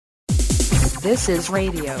This is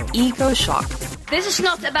Radio Ecoshock. This is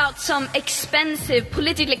not about some expensive,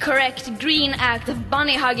 politically correct green act of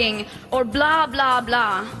bunny hugging or blah, blah,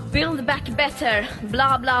 blah. Build back better,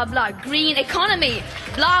 blah, blah, blah. Green economy,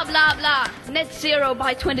 blah, blah, blah. Net zero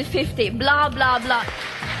by 2050, blah, blah, blah.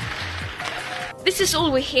 This is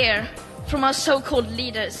all we hear from our so-called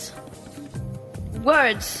leaders.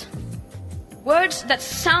 Words. Words that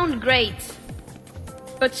sound great,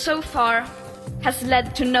 but so far has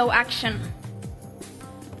led to no action.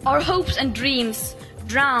 Our hopes and dreams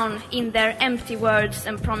drown in their empty words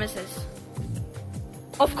and promises.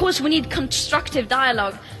 Of course, we need constructive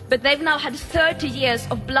dialogue, but they've now had 30 years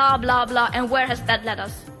of blah, blah, blah, and where has that led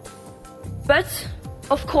us? But,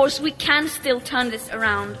 of course, we can still turn this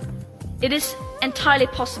around. It is entirely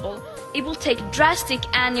possible. It will take drastic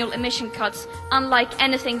annual emission cuts, unlike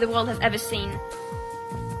anything the world has ever seen.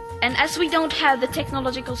 And as we don't have the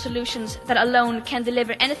technological solutions that alone can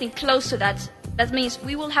deliver anything close to that, that means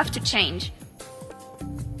we will have to change.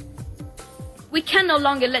 We can no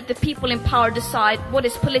longer let the people in power decide what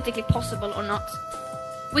is politically possible or not.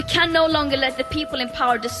 We can no longer let the people in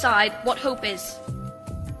power decide what hope is.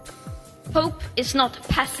 Hope is not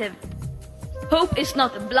passive. Hope is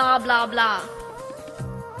not blah, blah, blah.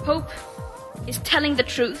 Hope is telling the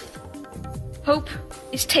truth. Hope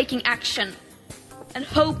is taking action. And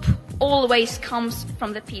hope always comes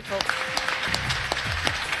from the people.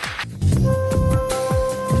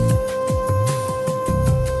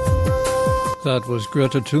 That was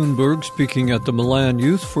Greta Thunberg speaking at the Milan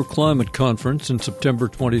Youth for Climate Conference in September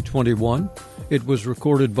 2021. It was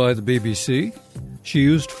recorded by the BBC. She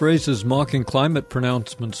used phrases mocking climate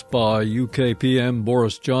pronouncements by UK PM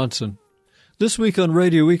Boris Johnson. This week on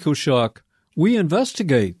Radio Ecoshock, we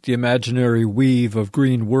investigate the imaginary weave of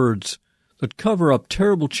green words that cover up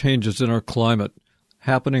terrible changes in our climate,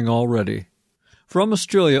 happening already. From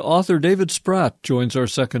Australia, author David Spratt joins our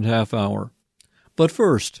second half hour. But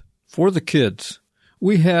first, for the kids,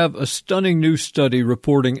 we have a stunning new study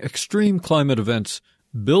reporting extreme climate events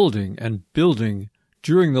building and building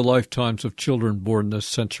during the lifetimes of children born this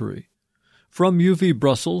century. From UV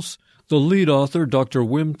Brussels, the lead author, Dr.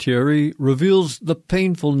 Wim Thierry, reveals the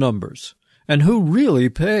painful numbers and who really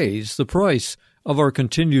pays the price of our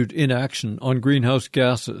continued inaction on greenhouse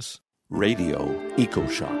gases. Radio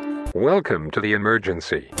Ecoshock. Welcome to the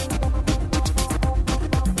emergency.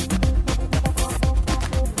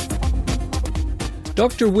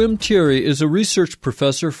 Dr. Wim Thierry is a research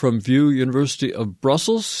professor from VU University of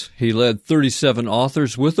Brussels. He led 37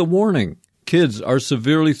 authors with a warning. Kids are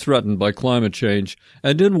severely threatened by climate change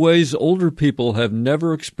and in ways older people have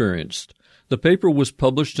never experienced. The paper was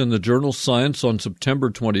published in the journal Science on September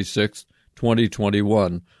 26,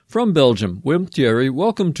 2021. From Belgium, Wim Thierry,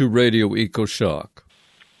 welcome to Radio Ecoshock.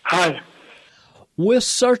 Hi. With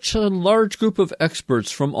such a large group of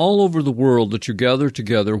experts from all over the world that you gather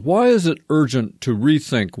together, why is it urgent to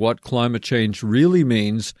rethink what climate change really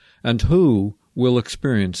means and who will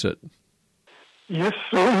experience it? Yes,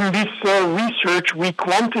 so in this research we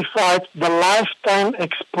quantified the lifetime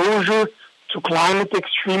exposure to climate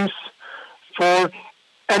extremes for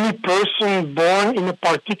any person born in a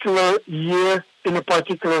particular year, in a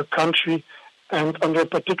particular country, and under a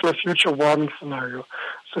particular future warming scenario.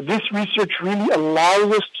 So this research really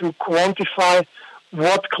allows us to quantify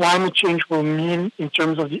what climate change will mean in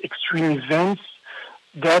terms of the extreme events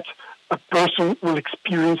that a person will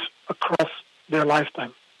experience across their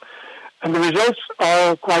lifetime. And the results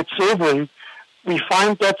are quite sobering. We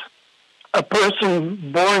find that a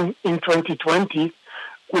person born in 2020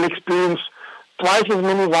 will experience twice as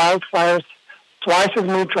many wildfires, twice as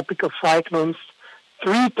many tropical cyclones,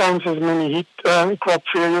 3 times as many heat crop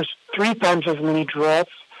failures, 3 times as many droughts,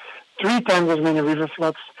 3 times as many river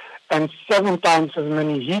floods, and 7 times as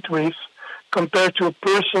many heat waves compared to a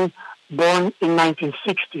person born in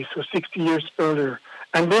 1960, so 60 years earlier.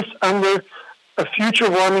 And this under a future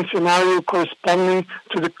warming scenario corresponding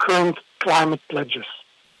to the current climate pledges.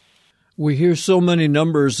 We hear so many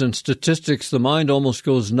numbers and statistics, the mind almost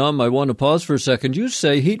goes numb. I want to pause for a second. You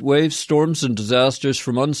say heat waves, storms, and disasters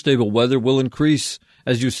from unstable weather will increase,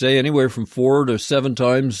 as you say, anywhere from 4 to 7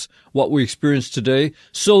 times what we experience today.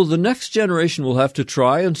 So the next generation will have to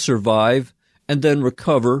try and survive and then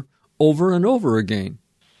recover over and over again.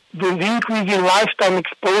 The increase in lifetime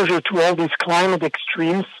exposure to all these climate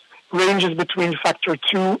extremes ranges between factor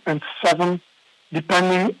 2 and 7,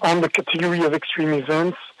 depending on the category of extreme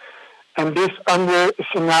events, and this under a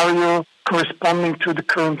scenario corresponding to the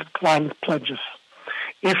current climate pledges.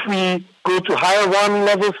 If we go to higher warming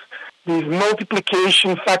levels, these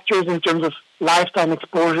multiplication factors in terms of lifetime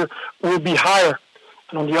exposure will be higher.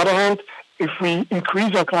 And on the other hand, if we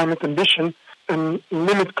increase our climate ambition, and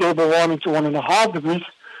limit global warming to 1.5 degrees,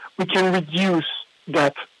 we can reduce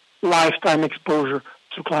that lifetime exposure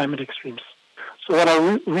to climate extremes. So what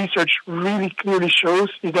our research really clearly shows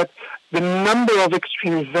is that the number of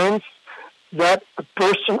extreme events that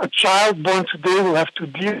a child born today will have to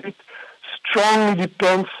deal with strongly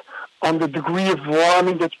depends on the degree of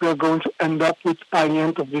warming that we are going to end up with by the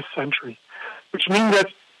end of this century, which means that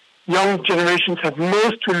young generations have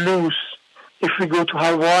most to lose if we go to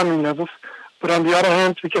high warming levels. But on the other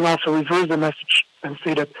hand, we can also reverse the message and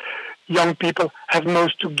say that young people have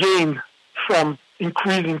most to gain from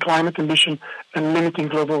increasing climate emission and limiting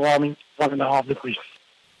global warming 1.5 degrees.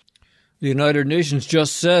 The United Nations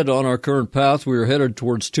just said on our current path we are headed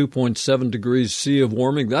towards 2.7 degrees C of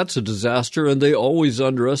warming. That's a disaster, and they always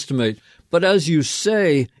underestimate. But as you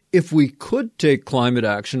say, if we could take climate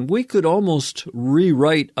action, we could almost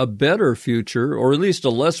rewrite a better future, or at least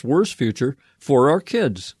a less worse future, for our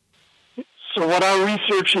kids. So what our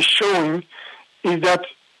research is showing is that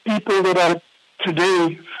people that are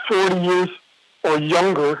today 40 years or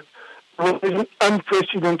younger will live an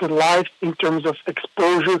unprecedented life in terms of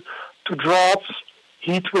exposure to droughts,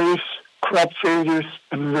 heat waves, crop failures,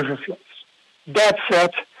 and river floods. That said,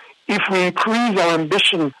 if we increase our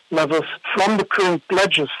ambition levels from the current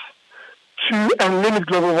pledges and limit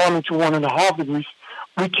global warming to 1.5 degrees,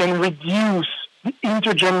 we can reduce the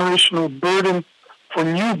intergenerational burden for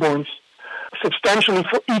newborns substantially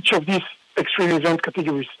for each of these extreme event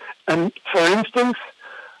categories. And for instance,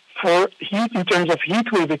 for heat, in terms of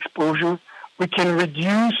heat wave exposure, we can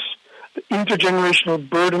reduce the intergenerational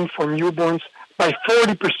burden for newborns by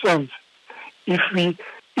 40% if we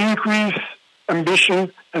increase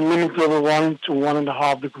ambition and limit global warming to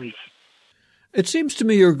 1.5 degrees. It seems to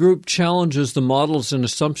me your group challenges the models and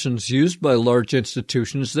assumptions used by large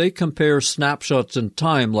institutions. They compare snapshots in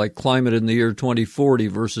time, like climate in the year 2040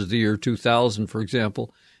 versus the year 2000, for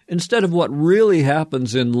example, instead of what really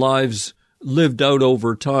happens in lives lived out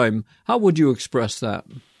over time. How would you express that?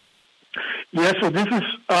 Yes, so this is,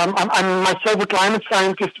 I'm myself a climate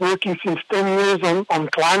scientist working since 10 years on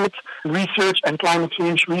climate research and climate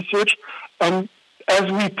change research. And as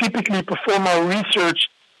we typically perform our research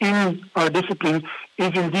in our discipline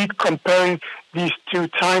is indeed comparing these two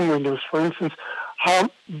time windows. For instance, how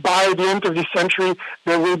by the end of this century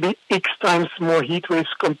there will be X times more heat waves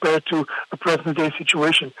compared to a present-day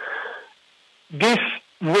situation. This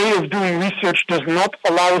way of doing research does not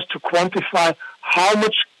allow us to quantify how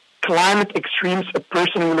much climate extremes a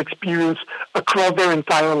person will experience across their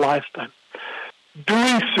entire lifetime.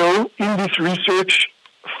 Doing so in this research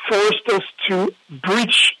forced us to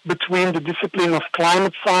bridge between the discipline of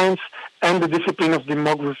climate science and the discipline of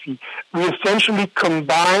demography. We essentially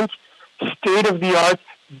combined state-of-the-art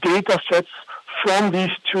data sets from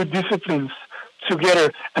these two disciplines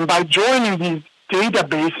together. And by joining these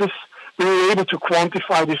databases, we were able to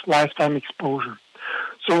quantify this lifetime exposure.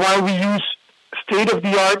 So while we use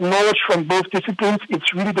state-of-the-art knowledge from both disciplines,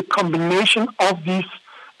 it's really the combination of these,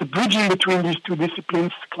 the bridging between these two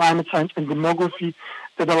disciplines, climate science and demography,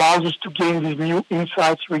 that allows us to gain these new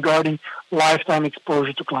insights regarding lifetime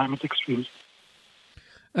exposure to climate extremes.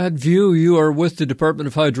 At VIEW, you are with the Department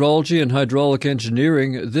of Hydrology and Hydraulic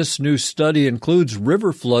Engineering. This new study includes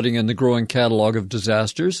river flooding in the growing catalog of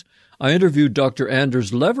disasters. I interviewed Dr.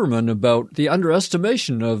 Anders Leverman about the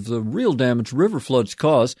underestimation of the real damage river floods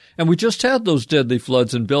cause, and we just had those deadly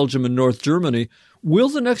floods in Belgium and North Germany. Will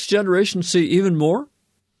the next generation see even more?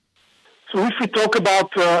 So if we talk about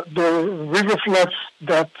the river floods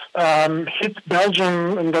that hit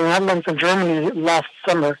Belgium and the Netherlands and Germany last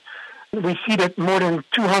summer, we see that more than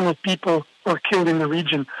 200 people were killed in the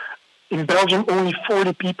region. In Belgium, only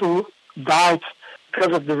 40 people died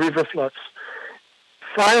because of the river floods.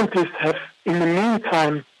 Scientists have, in the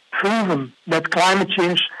meantime, proven that climate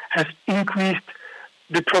change has increased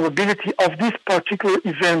the probability of this particular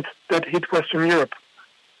event that hit Western Europe.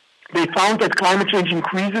 They found that climate change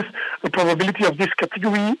increases the probability of this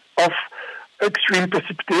category of extreme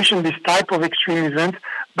precipitation, this type of extreme event,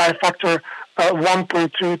 by a factor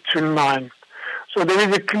 1.2 to 9. So there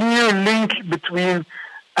is a clear link between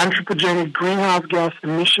anthropogenic greenhouse gas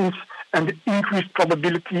emissions and the increased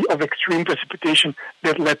probability of extreme precipitation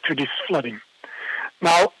that led to this flooding.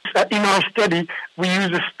 Now, in our study, we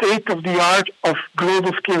use a state-of-the-art of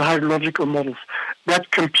global-scale hydrological models that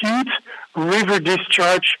compute river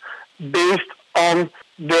discharge based on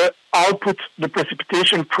the output, the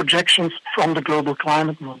precipitation projections from the global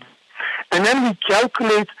climate model. And then we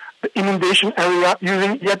calculate the inundation area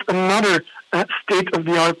using yet another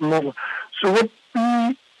state-of-the-art model. So what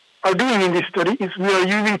we are doing in this study is we are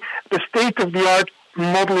using the state-of-the-art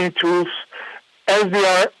modeling tools as they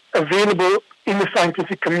are available in the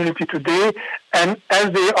scientific community today, and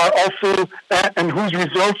as they are also, and whose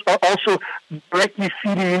results are also directly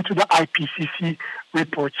feeding into the IPCC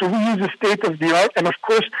report. So we use the state of the art, and of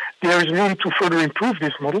course there is room to further improve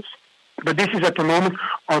these models. But this is at the moment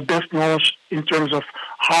our best knowledge in terms of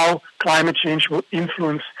how climate change will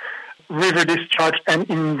influence river discharge and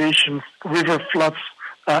inundations, river floods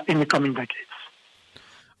in the coming decades.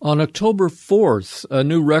 On October 4th, a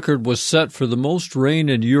new record was set for the most rain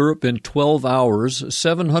in Europe in 12 hours.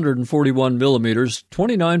 741 millimeters,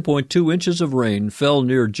 29.2 inches of rain fell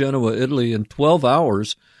near Genoa, Italy in 12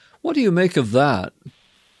 hours. What do you make of that?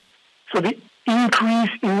 So the increase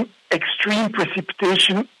in extreme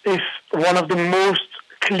precipitation is one of the most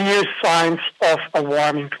clear signs of a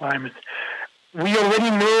warming climate. We already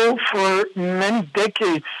know for many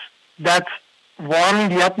decades that warming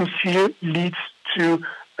the atmosphere leads to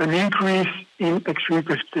an increase in extreme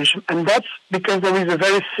precipitation. And that's because there is a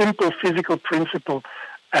very simple physical principle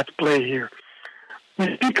at play here.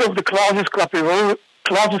 We speak of the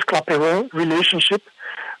Clausius-Clapeyron relationship,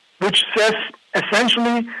 which says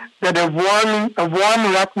essentially that a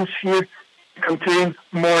warmer atmosphere contains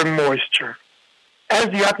more moisture. As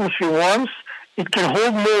the atmosphere warms, it can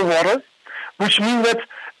hold more water, which means that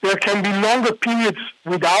there can be longer periods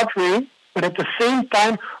without rain, but at the same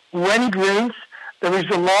time, when it rains, there is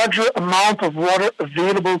a larger amount of water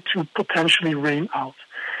available to potentially rain out.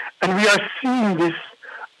 And we are seeing this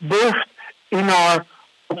both in our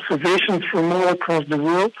observations from all across the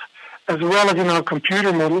world, as well as in our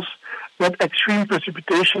computer models, that extreme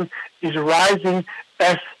precipitation is rising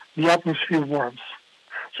as the atmosphere warms.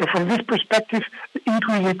 So from this perspective, the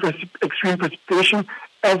increase in extreme precipitation,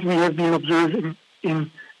 as we have been observing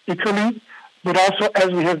in Italy, but also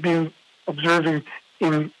as we have been observing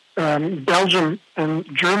in Belgium and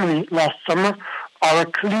Germany last summer, are a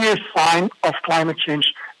clear sign of climate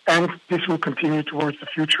change, and this will continue towards the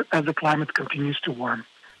future as the climate continues to warm.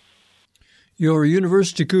 Your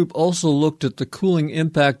university group also looked at the cooling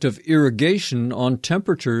impact of irrigation on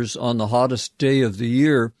temperatures on the hottest day of the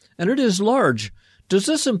year, and it is large. Does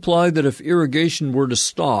this imply that if irrigation were to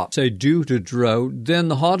stop, say due to drought, then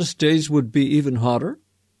the hottest days would be even hotter?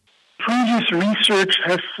 Previous research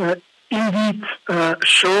has indeed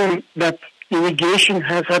shown that irrigation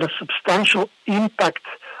has had a substantial impact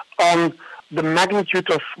on the magnitude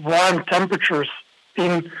of warm temperatures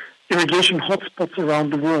in irrigation hotspots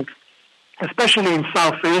around the world, especially in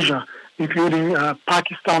South Asia, including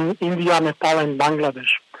Pakistan, India, Nepal, and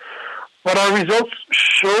Bangladesh. What our results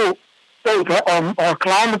show, our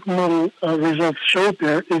climate model results showed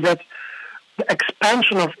there, is that the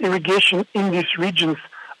expansion of irrigation in these regions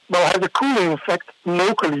has a cooling effect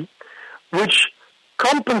locally, which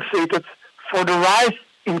compensated for the rise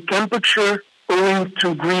in temperature owing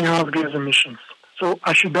to greenhouse gas emissions. So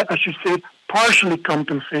I should say partially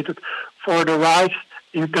compensated for the rise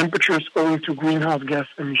in temperatures owing to greenhouse gas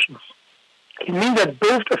emissions. It means that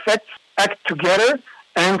both effects act together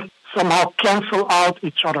and somehow cancel out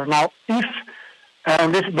each other. Now, this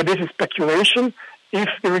is speculation, if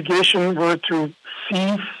irrigation were to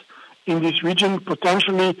cease in this region,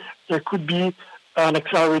 potentially there could be an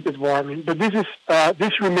accelerated warming. But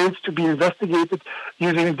this remains to be investigated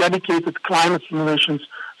using dedicated climate simulations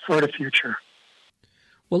for the future.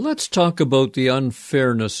 Well, let's talk about the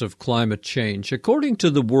unfairness of climate change. According to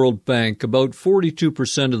the World Bank, about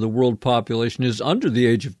 42% of the world population is under the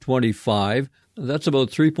age of 25. That's about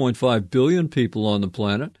 3.5 billion people on the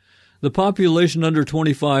planet. The population under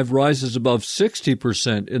 25 rises above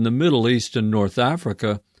 60% in the Middle East and North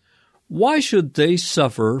Africa. Why should they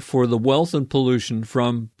suffer for the wealth and pollution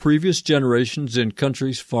from previous generations in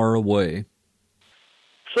countries far away?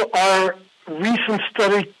 So our recent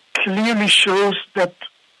study clearly shows that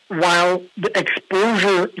while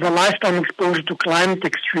the lifetime exposure to climate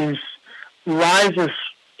extremes rises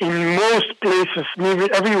in most places,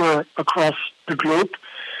 nearly everywhere across the globe,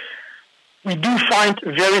 we do find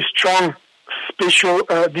very strong spatial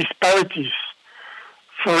disparities.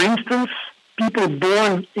 For instance, people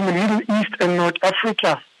born in the Middle East and North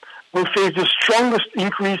Africa will face the strongest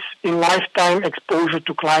increase in lifetime exposure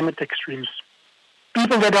to climate extremes.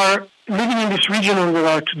 People that are living in this region and that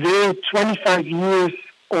are today 25 years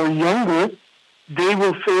or younger, they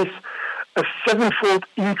will face a 7-fold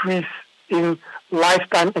increase in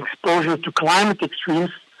lifetime exposure to climate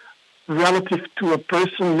extremes relative to a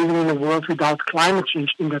person living in a world without climate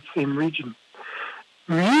change in that same region.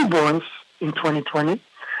 Newborns in 2020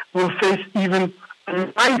 will face even a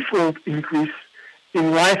 9-fold increase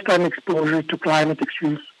in lifetime exposure to climate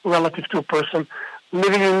extremes relative to a person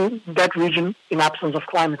living in that region in absence of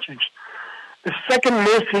climate change. The second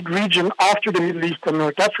most hit region after the Middle East and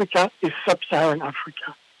North Africa is Sub-Saharan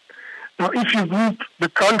Africa. Now, if you group the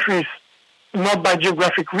countries not by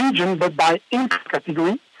geographic region, but by income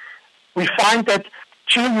category, we find that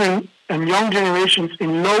children and young generations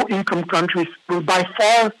in low-income countries will by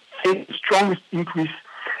far face the strongest increase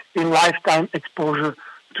in lifetime exposure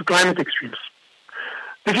to climate extremes.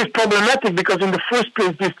 This is problematic because in the first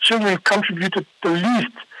place, these children contributed the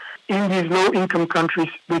least in these low-income countries.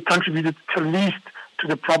 They contributed the least to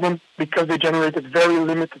the problem because they generated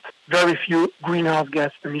very few greenhouse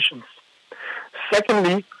gas emissions.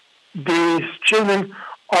 Secondly, these children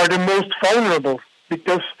are the most vulnerable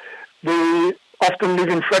because they often live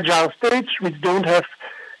in fragile states which don't have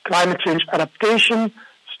climate change adaptation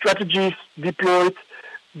strategies deployed.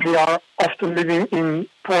 They are often living in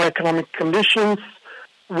poor economic conditions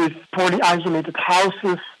with poorly isolated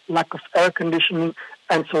houses, lack of air conditioning,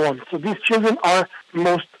 and so on. So these children are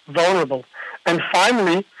most vulnerable. And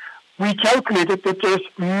finally, we calculated that there's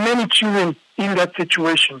many children in that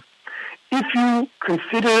situation. If you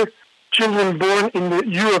consider children born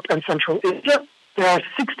in Europe and Central Asia, there are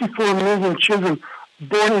 64 million children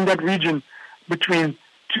born in that region between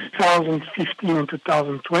 2015 and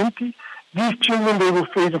 2020. These children, they will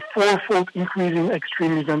face a fourfold increase in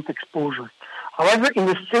extreme event exposure. However, in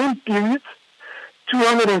the same period,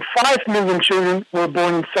 205 million children were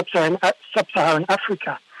born in Sub-Saharan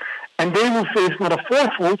Africa, and they will face not a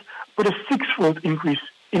fourfold, but a sixfold increase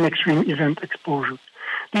in extreme event exposure.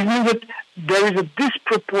 This means that there is a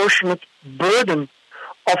disproportionate burden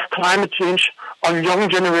of climate change on young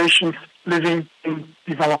generations living in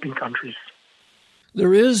developing countries.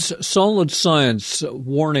 There is solid science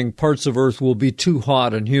warning parts of Earth will be too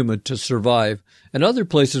hot and humid to survive, and other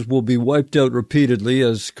places will be wiped out repeatedly,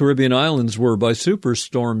 as Caribbean islands were by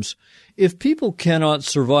superstorms. If people cannot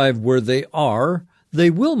survive where they are, they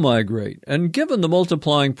will migrate. And given the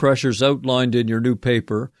multiplying pressures outlined in your new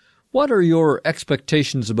paper, what are your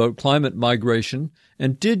expectations about climate migration,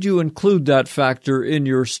 and did you include that factor in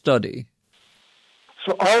your study?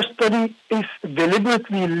 So our study is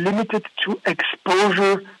deliberately limited to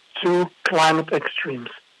exposure to climate extremes,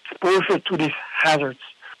 exposure to these hazards.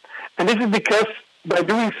 And this is because by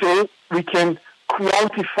doing so, we can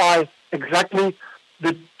quantify exactly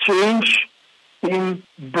the change in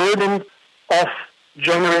burden of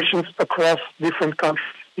generations across different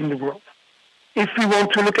countries in the world. If we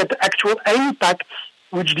want to look at the actual impacts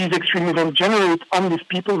which these extreme events generate on these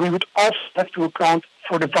people, we would also have to account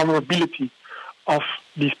for the vulnerability of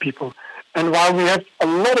these people. And while we have a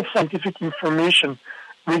lot of scientific information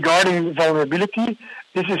regarding vulnerability,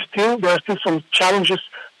 there are still some challenges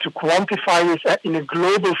to quantify this in a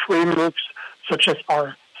global framework such as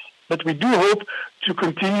ours. But we do hope to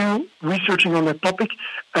continue researching on the topic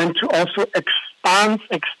and to also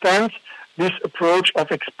extend this approach of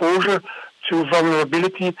exposure to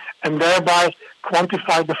vulnerability and thereby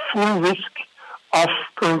quantify the full risk of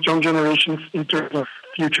current young generations in terms of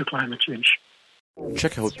future climate change.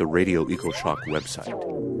 Check out the Radio Ecoshock website.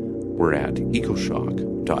 We're at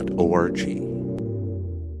ecoshock.org.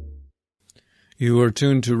 You are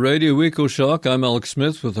tuned to Radio Ecoshock. I'm Alex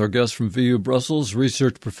Smith with our guest from VU Brussels,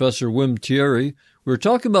 research professor Wim Thierry. We're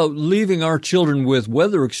talking about leaving our children with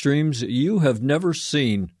weather extremes you have never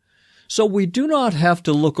seen. So we do not have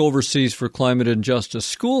to look overseas for climate injustice.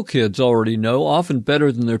 School kids already know, often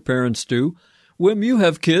better than their parents do. Wim, you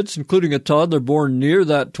have kids, including a toddler born near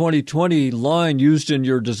that 2020 line used in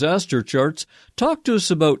your disaster charts. Talk to us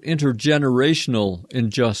about intergenerational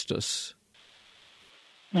injustice.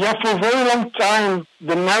 Yeah, for a very long time,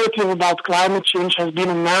 the narrative about climate change has been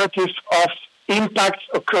a narrative of impacts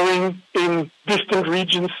occurring in distant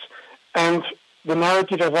regions, and the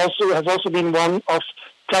narrative has also been one of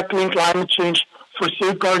tackling climate change for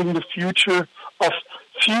safeguarding the future of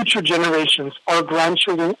future generations, our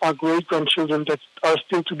grandchildren, our great-grandchildren that are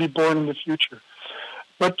still to be born in the future.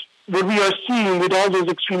 But what we are seeing with all those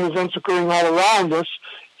extreme events occurring all around us,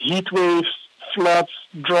 heat waves, floods,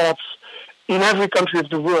 droughts, in every country of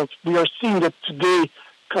the world, we are seeing that today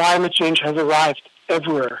climate change has arrived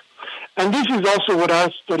everywhere. And this is also what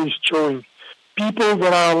our study is showing. People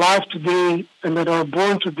that are alive today and that are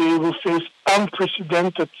born today will face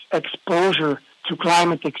unprecedented exposure to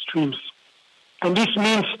climate extremes. And this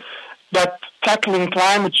means that tackling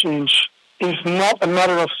climate change is not a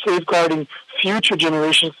matter of safeguarding future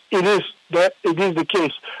generations. It is the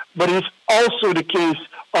case. But it is also the case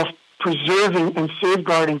of preserving and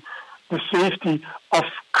safeguarding the safety of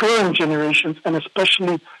current generations and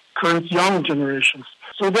especially current young generations.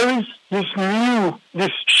 So there is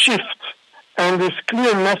this shift and this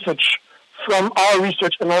clear message from our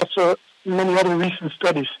research and also many other recent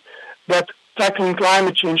studies that tackling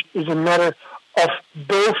climate change is a matter of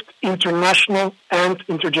both international and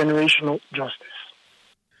intergenerational justice.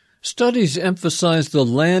 Studies emphasize the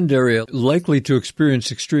land area likely to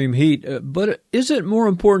experience extreme heat, but is it more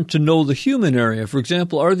important to know the human area? For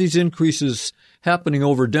example, are these increases happening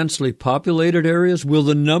over densely populated areas? Will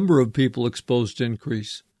the number of people exposed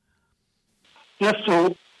increase? Yes,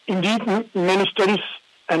 so indeed, many studies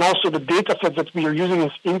and also the data sets that we are using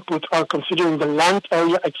as input are considering the land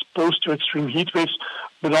area exposed to extreme heat waves,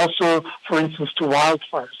 but also, for instance, to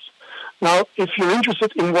wildfires. Now, if you're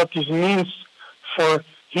interested in what this means for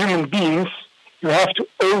human beings, you have to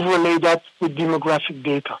overlay that with demographic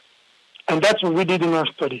data. And that's what we did in our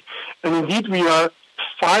study. And indeed, we are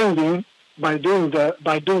finding, by doing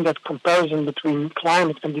that comparison between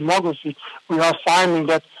climate and demography, we are finding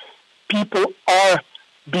that people are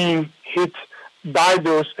being hit by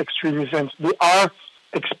those extreme events. They are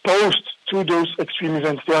exposed to those extreme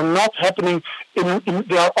events. They are not happening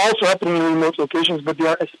they are also happening in remote locations, but they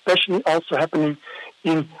are especially also happening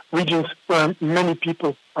in regions where many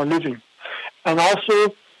people are living. And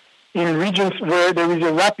also in regions where there is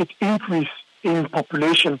a rapid increase in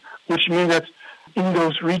population, which means that in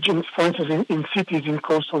those regions, for instance, in cities, in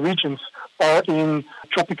coastal regions, or in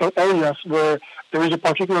tropical areas where there is a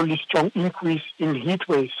particularly strong increase in heat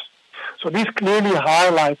waves. So this clearly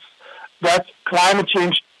highlights that climate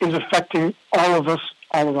change is affecting all of us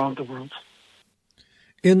all around the world.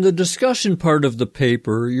 In the discussion part of the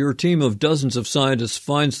paper, your team of dozens of scientists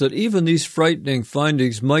finds that even these frightening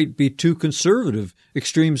findings might be too conservative.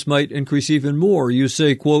 Extremes might increase even more. You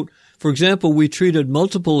say, quote, for example, we treated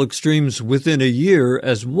multiple extremes within a year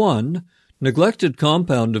as one, neglected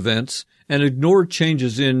compound events, and ignored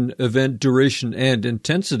changes in event duration and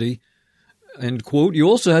intensity. End quote. You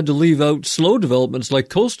also had to leave out slow developments like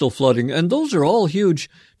coastal flooding, and those are all huge.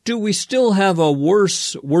 Do we still have a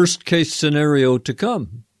worst-case scenario to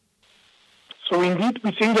come? So indeed,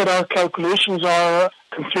 we think that our calculations are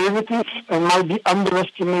conservative and might be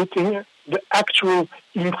underestimating the actual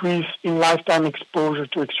increase in lifetime exposure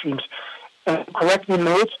to extremes. Correctly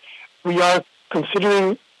note, we are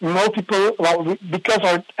considering because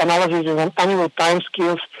our analysis is on annual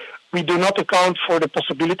timescales, we do not account for the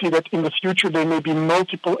possibility that in the future there may be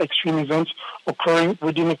multiple extreme events occurring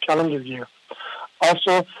within a calendar year.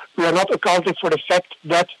 Also, we are not accounting for the fact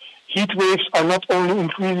that heat waves are not only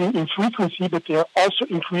increasing in frequency, but they are also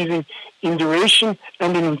increasing in duration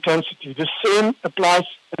and in intensity. The same applies,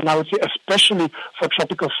 and I would say especially for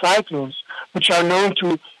tropical cyclones, which are known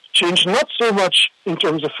to change not so much in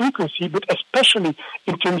terms of frequency, but especially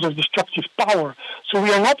in terms of destructive power. So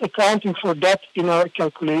we are not accounting for that in our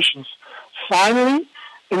calculations. Finally,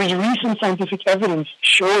 there is recent scientific evidence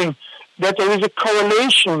showing that there is a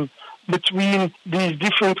correlation between these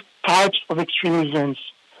different types of extreme events.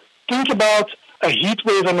 Think about a heat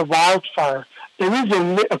wave and a wildfire. There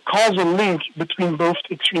is a causal link between both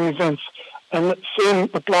extreme events. And the same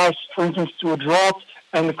applies, for instance, to a drought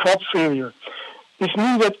and a crop failure. This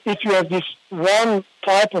means that if you have this one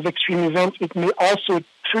type of extreme event, it may also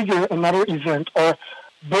trigger another event, or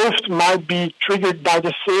both might be triggered by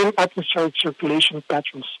the same atmospheric circulation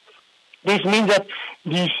patterns. This means that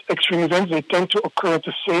these extreme events, they tend to occur at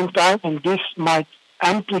the same time, and this might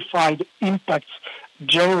amplify the impacts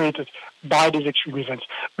generated by these extreme events.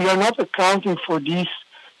 We are not accounting for these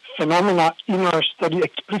phenomena in our study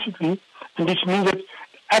explicitly, and this means that the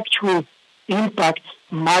actual impact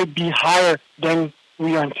might be higher than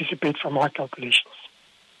we anticipate from our calculations.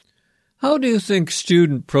 How do you think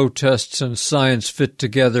student protests and science fit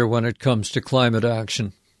together when it comes to climate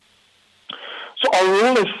action? So our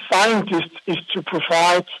role as scientists is to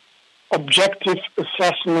provide objective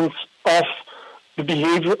assessments of the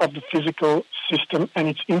behavior of the physical system and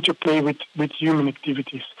its interplay with human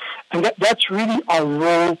activities. And that's really our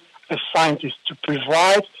role as scientists, to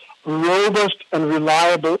provide robust and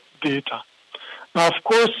reliable data. Now, of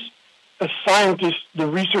course, as scientists, the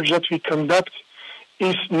research that we conduct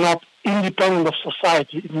is not independent of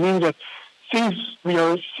society. It means that things we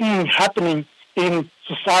are seeing happening in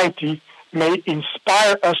society may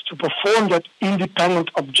inspire us to perform that independent,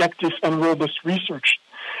 objective, and robust research.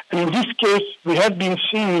 And in this case, we have been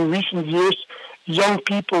seeing in recent years young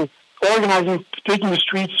people taking the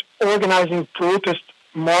streets, organizing protest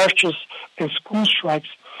marches and school strikes,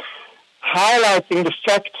 highlighting the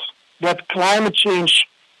fact that climate change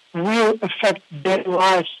will affect their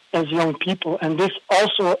lives as young people. And this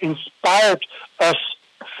also inspired us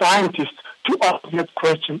scientists to ask that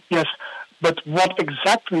question, yes, but what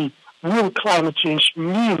exactly will climate change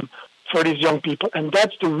mean for these young people? And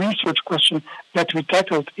that's the research question that we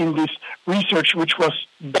tackled in this research, which was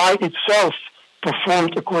by itself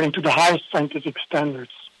performed according to the highest scientific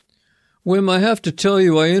standards. Wim, I have to tell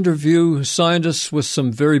you, I interview scientists with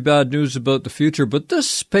some very bad news about the future, but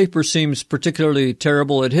this paper seems particularly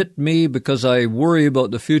terrible. It hit me because I worry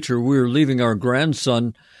about the future. We're leaving our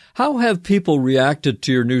grandson. How have people reacted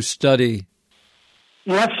to your new study?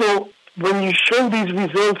 Yeah, so when you show these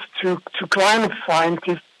results to climate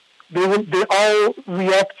scientists, they all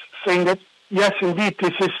react saying that, yes, indeed,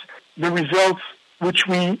 this is the results which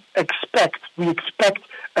we expect. We expect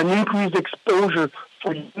an increased exposure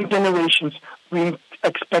for new generations. We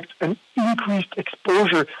expect an increased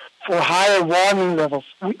exposure for higher warming levels.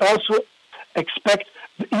 We also expect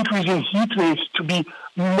the increase in heat waves to be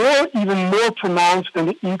even more pronounced than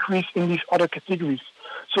the increase in these other categories.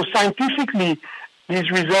 So scientifically, these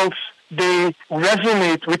results, they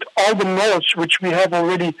resonate with all the knowledge which we have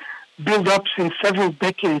already built up since several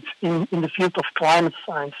decades in the field of climate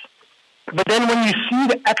science. But then when you see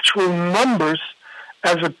the actual numbers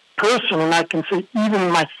as a person, and I can say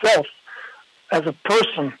even myself as a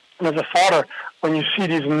person and as a father, when you see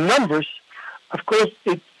these numbers, of course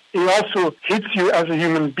it also hits you as a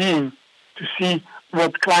human being to see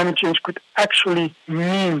what climate change could actually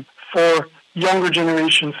mean for younger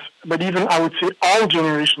generations, but even I would say all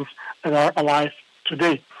generations that are alive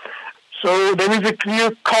today. So there is a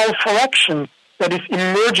clear call for action that is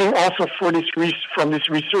emerging also from this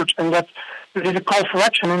research, and that there is a call for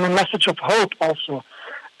action and a message of hope also.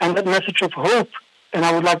 And that message of hope, and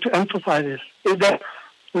I would like to emphasize this, is that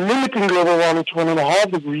limiting global warming to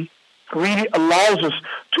 1.5 degrees really allows us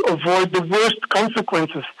to avoid the worst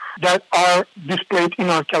consequences that are displayed in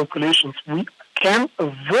our calculations. We can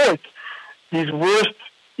avoid these worst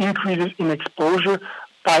increases in exposure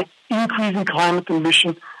by increasing climate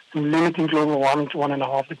ambition and limiting global warming to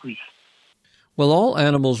 1.5 degrees. Well, all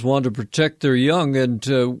animals want to protect their young, and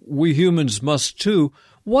we humans must too.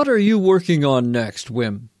 What are you working on next,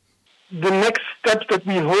 Wim? The next step that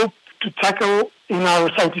we hope to tackle in our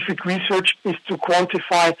scientific research is to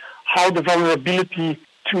quantify how the vulnerability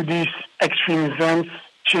to these extreme events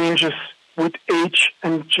changes with age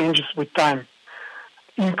and changes with time.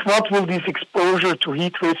 What will this exposure to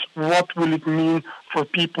heat waves, what will it mean for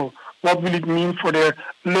people? What will it mean for their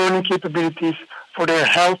learning capabilities, for their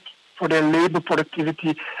health, for their labor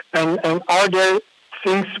productivity? And are there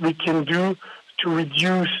things we can do to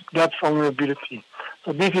reduce that vulnerability?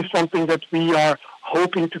 So this is something that we are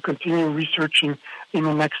hoping to continue researching in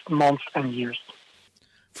the next months and years.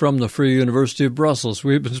 From the Free University of Brussels,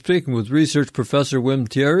 we've been speaking with research professor Wim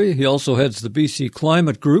Thierry. He also heads the BC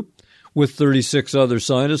Climate Group. With 36 other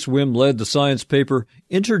scientists, Wim led the science paper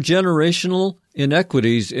Intergenerational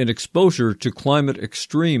Inequities in Exposure to Climate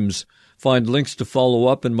Extremes. Find links to follow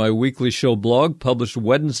up in my weekly show blog, published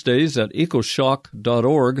Wednesdays at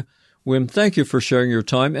ecoshock.org. Wim, thank you for sharing your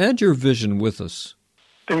time and your vision with us.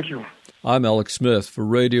 Thank you. I'm Alex Smith for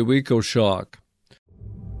Radio Ecoshock.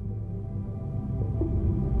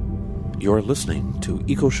 You're listening to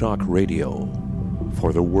Ecoshock Radio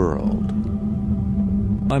for the world.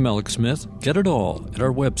 I'm Alex Smith. Get it all at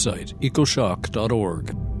our website,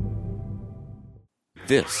 ecoshock.org.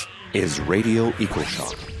 This is Radio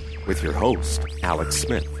Ecoshock with your host, Alex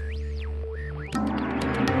Smith.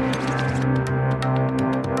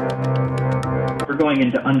 We're going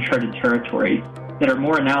into uncharted territory that are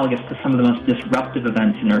more analogous to some of the most disruptive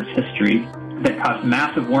events in Earth's history that cause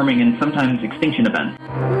massive warming and sometimes extinction events.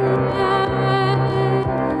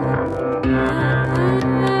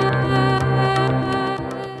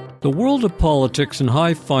 The world of politics and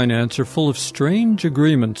high finance are full of strange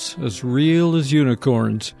agreements, as real as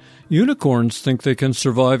unicorns. Unicorns think they can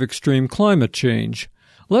survive extreme climate change.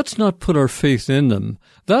 Let's not put our faith in them.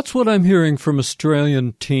 That's what I'm hearing from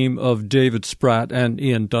Australian team of David Spratt and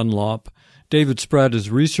Ian Dunlop. David Spratt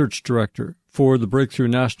is research director for the Breakthrough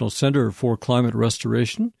National Centre for Climate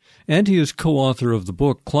Restoration, and he is co-author of the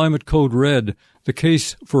book Climate Code Red, The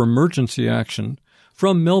Case for Emergency Action.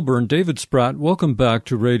 From Melbourne, David Spratt, welcome back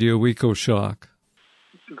to Radio Ecoshock.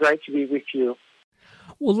 It's great to be with you.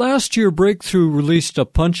 Well, last year, Breakthrough released a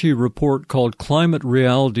punchy report called Climate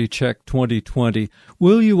Reality Check 2020.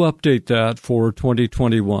 Will you update that for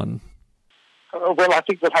 2021? Well, I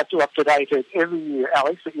think we'll have to update it every year,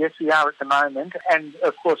 Alex, but yes, we are at the moment. And,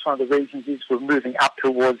 of course, one of the reasons is we're moving up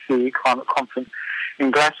towards the climate conference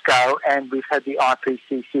in Glasgow, and we've had the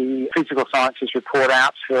IPCC Physical Sciences report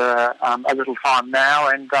out for a little time now,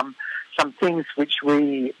 and some things which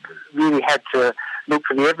we really had to look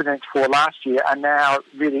for the evidence for last year are now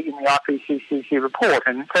really in the IPCC report,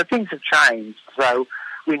 and so things have changed. So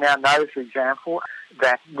we now know, for example,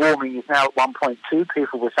 that warming is now at 1.2.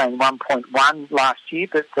 People were saying 1.1 last year,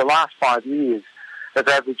 but the last 5 years, have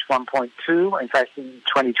averaged 1.2. In fact, in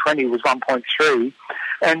 2020 was 1.3.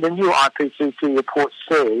 And the new IPCC report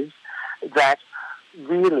says that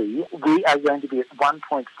really we are going to be at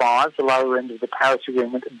 1.5, the lower end of the Paris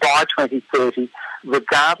Agreement, by 2030,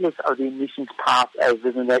 regardless of the emissions path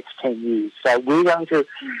over the next 10 years. So we're going to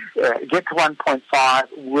get to 1.5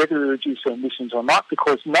 whether we reduce our emissions or not,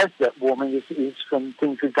 because most of that warming is from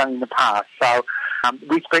things we've done in the past. So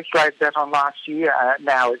we speculated that on last year.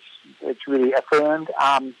 Now it's really affirmed.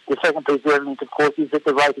 The second piece of evidence, of course, is that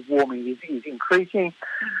the rate of warming is increasing,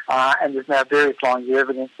 and there's now various lines of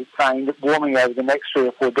evidence that's saying that warming over the next 3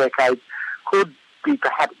 or 4 decades could be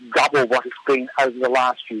perhaps double what it's been over the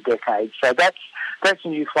last few decades. So that's a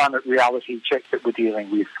new climate reality check that we're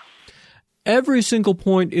dealing with. Every single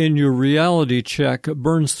point in your reality check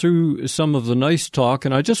burns through some of the nice talk,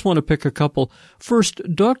 and I just want to pick a couple. First,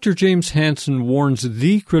 Dr. James Hansen warns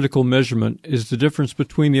the critical measurement is the difference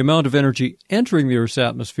between the amount of energy entering the Earth's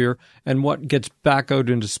atmosphere and what gets back out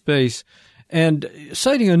into space. And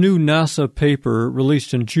citing a new NASA paper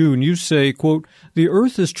released in June, you say, quote, "The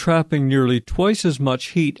Earth is trapping nearly twice as much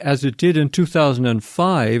heat as it did in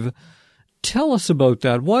 2005. Tell us about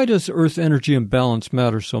that. Why does Earth energy imbalance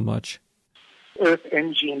matter so much? Earth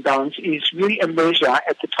energy imbalance is really a measure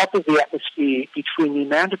at the top of the atmosphere between the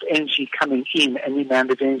amount of energy coming in and the amount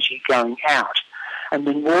of energy going out. And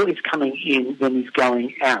when more is coming in than is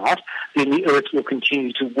going out, then the Earth will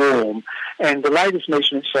continue to warm. And the latest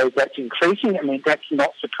measurement shows that's increasing. I mean, that's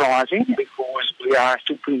not surprising because we are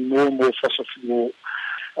still putting more and more fossil fuel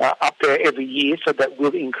up there every year, so that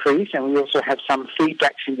will increase. And we also have some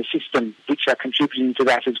feedbacks in the system which are contributing to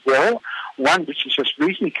that as well. One which has just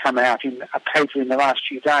recently come out in a paper in the last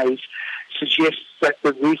few days suggests that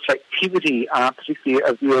the reflectivity, particularly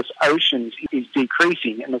of the Earth's oceans, is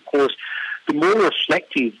decreasing. And of course, the more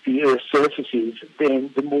reflective the Earth's surface is,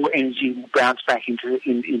 then the more energy will bounce back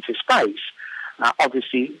into space.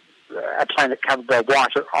 Obviously, a planet covered by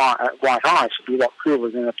white ice will be a lot cooler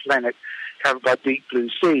than a planet covered by deep blue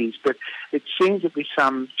seas. But it seems that with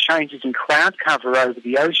some changes in cloud cover over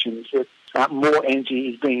the oceans, that more energy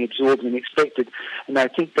is being absorbed than expected, and I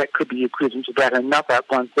think that could be equivalent to about another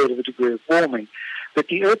 1/3 of a degree of warming. But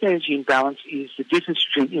the Earth energy imbalance is the difference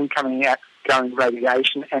between incoming and outgoing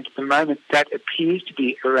radiation, and at the moment that appears to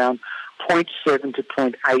be around 0.7 to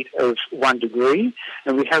 0.8 of 1 degree,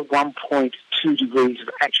 and we have 1.2 degrees of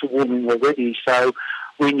actual warming already. So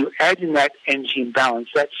when you add in that energy imbalance,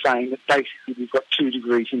 that's saying that basically we've got 2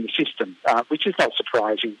 degrees in the system, which is not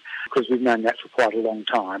surprising because we've known that for quite a long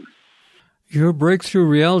time. Your breakthrough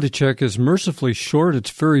reality check is mercifully short, it's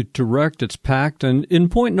very direct, it's packed, and in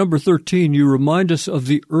point number 13, you remind us of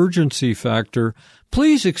the urgency factor.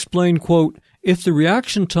 Please explain, quote, "If the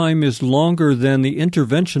reaction time is longer than the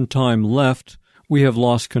intervention time left, we have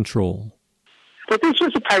lost control." But this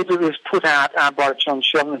was a paper that was put out by John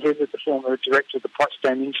Sheldon, who was the former director of the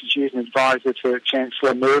Potsdam Institute and advisor to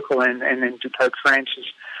Chancellor Merkel and then to Pope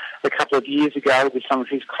Francis a couple of years ago with some of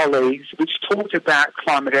his colleagues, which talked about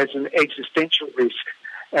climate as an existential risk.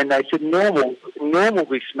 And they said normal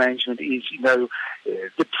risk management is,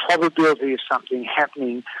 the probability of something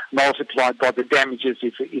happening multiplied by the damages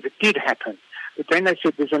if it did happen. But then they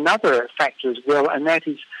said there's another factor as well, and that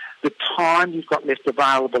is the time you've got left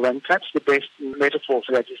available. And perhaps the best metaphor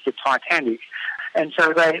for that is the Titanic. And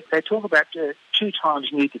so they talk about 2 times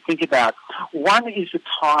you need to think about. One is the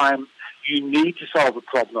time you need to solve a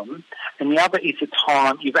problem, and the other is the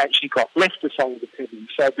time you've actually got left to solve the problem.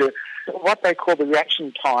 So what they call the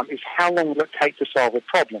reaction time is how long will it take to solve a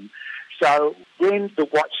problem. So when the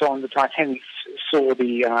watch on the Titanic saw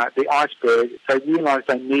the iceberg, they realised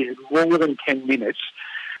they needed more than 10 minutes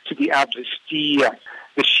to be able to steer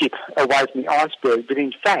the ship away from the iceberg. But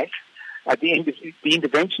in fact, at the end of the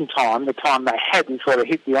intervention time, the time they had before they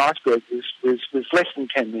hit the iceberg was less than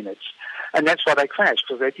 10 minutes. And that's why they crashed,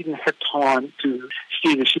 because they didn't have time to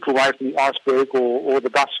steer the ship away from the iceberg or the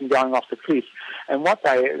bus from going off the cliff. And what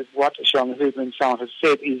Sheldon Hoover and scientists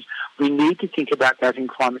said is we need to think about that in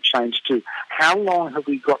climate change too. How long have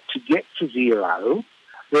we got to get to zero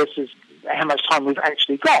versus how much time we've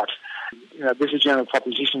actually got? There's a general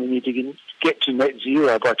proposition we need to get to net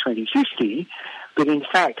zero by 2050. But in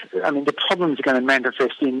fact, the problems are going to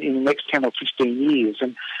manifest in the next 10 or 15 years.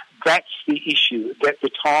 And that's the issue, that the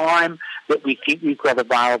time that we think we've got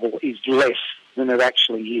available is less than it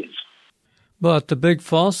actually is. But the big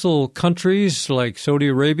fossil countries like Saudi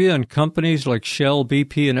Arabia and companies like Shell,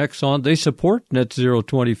 BP, and Exxon, they support net zero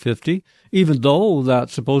 2050, even though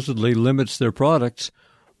that supposedly limits their products.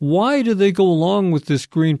 Why do they go along with this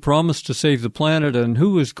green promise to save the planet, and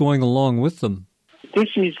who is going along with them? This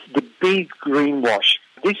is the big greenwash.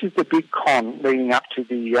 This is the big con leading up to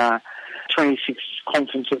the 26th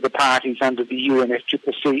Conference of the Parties under the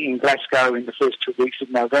UNFCCC in Glasgow in the first 2 weeks of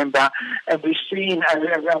November. And we've seen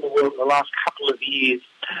around the world in the last couple of years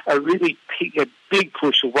a big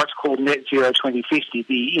push of what's called Net Zero 2050.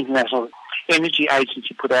 The International Energy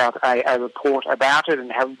Agency put out a report about it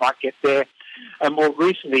and how we might get there. And more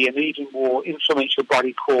recently, an even more influential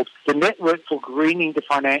body called the Network for Greening the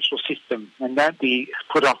Financial System. And that be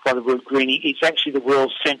put off by the word greening. It's actually the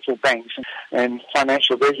world's central banks and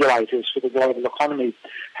financial regulators for the global economy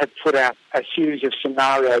have put out a series of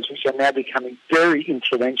scenarios which are now becoming very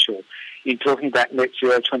influential in talking about net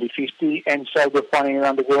zero 2050. And so we're finding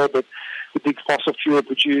around the world that the big fossil fuel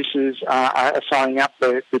producers are signing up,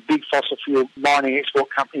 the big fossil fuel mining export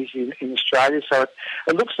companies in Australia. So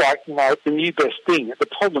it looks like, the new best thing. The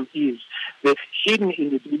problem is that hidden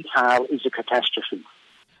in the detail is a catastrophe.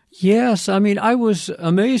 Yes, I was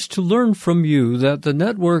amazed to learn from you that the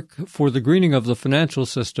Network for the Greening of the Financial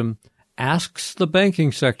System asks the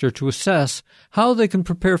banking sector to assess how they can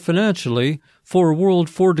prepare financially for a world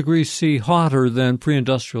 4 degrees C hotter than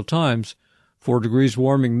pre-industrial times. 4 degrees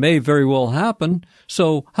warming may very well happen,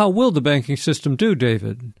 so how will the banking system do,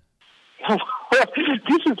 David? Well,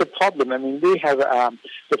 this is the problem. We have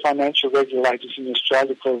the financial regulators in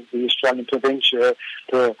Australia called the Australian Prudential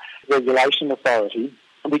Regulation Authority,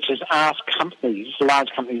 which has asked large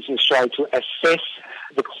companies in Australia, to assess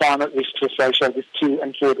the climate risks associated with 2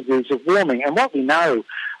 and 4 degrees of warming. And what we know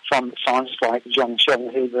from scientists like John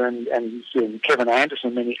Schellenhuber and Kevin Anderson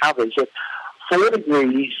and many others, that 4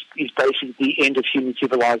 degrees is basically the end of human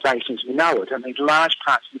civilization as we know it. Large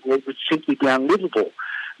parts of the world would simply be unlivable.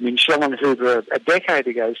 Schellenhuber a decade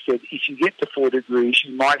ago said if you get to 4 degrees,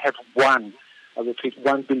 you might have 1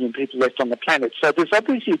 billion people left on the planet. So there's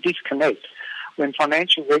obviously a disconnect when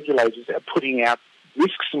financial regulators are putting out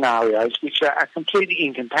risk scenarios which are completely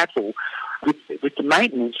incompatible with the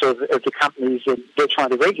maintenance of the companies that they're trying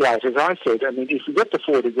to regulate. As I said, if we get to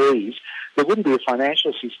 4 degrees, there wouldn't be a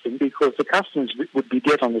financial system because the customers would be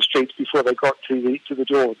dead on the streets before they got to the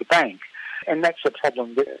door of the bank. And that's the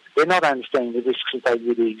problem. They're not understanding the risks that they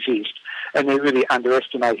really exist, and they're really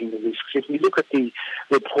underestimating the risks. If we look at the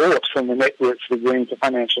reports from the Network for the Greening of the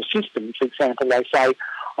Financial System, for example, they say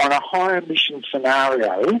on a high emission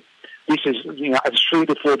scenario, this is a 3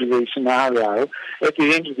 to 4 degree scenario, at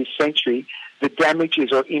the end of this century, the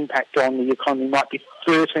damages or impact on the economy might be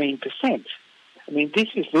 13%. This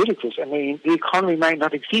is ludicrous. The economy may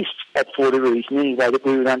not exist at 4 degrees in any way that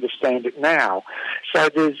we would understand it now. So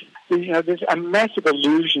there's a massive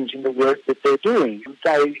illusions in the work that they're doing.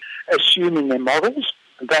 They assume in their models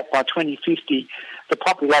that by 2050 the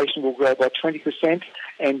population will grow by 20%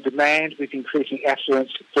 and demand with increasing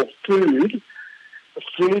affluence for food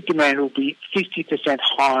demand will be 50%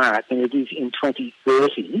 higher than it is in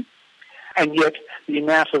 2030, and yet the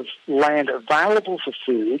amount of land available for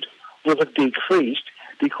food will have decreased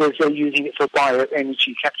because they're using it for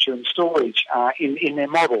bioenergy capture and storage in their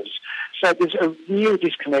models. So there's a real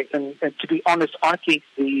disconnect, and to be honest, I think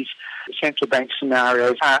these central bank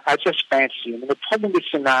scenarios are just fantasy. The problem with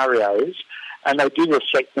scenarios, and they do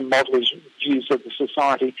reflect the modelers' views of the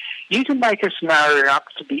society, you can make a scenario up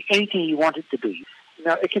to be anything you want it to be.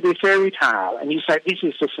 It can be a fairy tale, and you say, this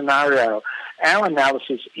is the scenario. Our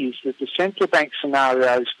analysis is that the central bank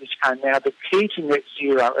scenarios, which are now the key to net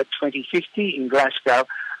zero at 2050 in Glasgow,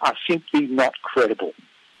 are simply not credible.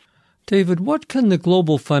 David, what can the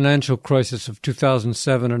global financial crisis of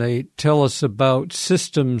 2007 and 2008 tell us about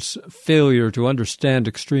systems' failure to understand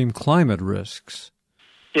extreme climate risks?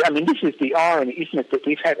 Yeah, this is the irony, isn't it, that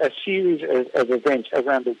we've had a series of events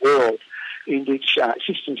around the world in which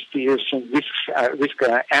systems theorists and risk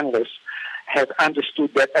analysts have understood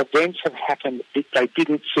that events have happened that they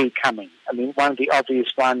didn't see coming. One of the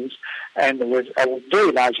obvious ones, and there was a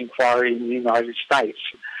very large inquiry in the United States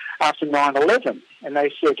after 9/11, and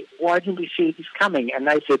they said, why didn't we see this coming? And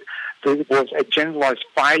they said there was a generalised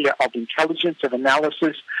failure of intelligence, of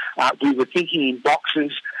analysis. We were thinking in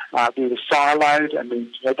boxes. We were siloed.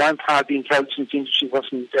 One part of the intelligence industry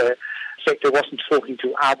sector wasn't talking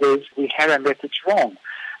to others. We had our methods wrong.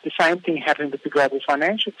 The same thing happened with the global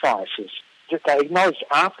financial crisis. That they acknowledged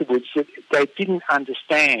afterwards that they didn't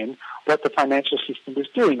understand what the financial system was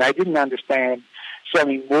doing. They didn't understand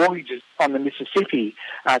selling mortgages on the Mississippi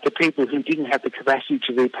to people who didn't have the capacity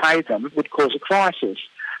to repay them would cause a crisis.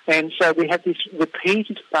 And so we have this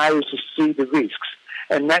repeated failure to see the risks.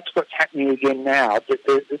 And that's what's happening again now, that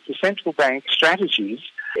the central bank strategies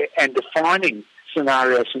and defining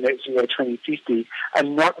scenarios for net zero 2050 are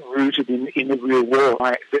not rooted in the real world,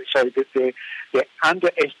 so that they're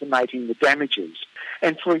underestimating the damages.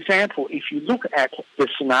 And for example, if you look at the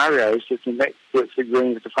scenarios that the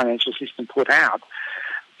Green with the financial system put out,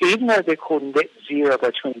 even though they're called net zero by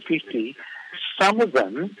 2050, some of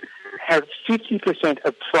them have 50%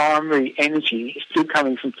 of primary energy still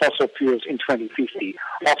coming from fossil fuels in 2050,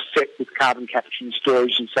 offset with carbon capture and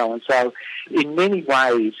storage and so on. So in many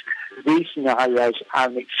ways, these scenarios are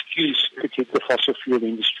an excuse to keep the fossil fuel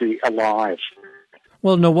industry alive.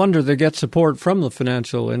 Well, no wonder they get support from the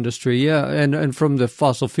financial industry, and from the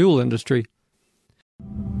fossil fuel industry.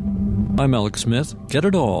 I'm Alex Smith. Get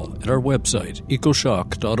it all at our website,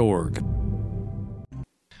 ecoshock.org.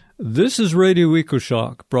 This is Radio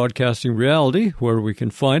Ecoshock, broadcasting reality where we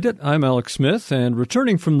can find it. I'm Alex Smith, and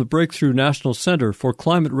returning from the Breakthrough National Center for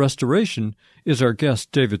Climate Restoration is our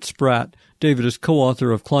guest, David Spratt. David is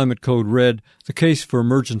co-author of Climate Code Red, The Case for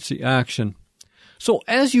Emergency Action. So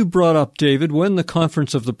as you brought up, David, when the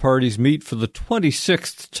Conference of the Parties meet for the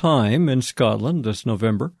 26th time in Scotland this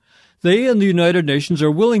November, they and the United Nations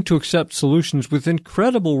are willing to accept solutions with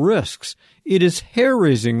incredible risks. It is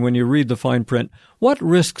hair-raising when you read the fine print. What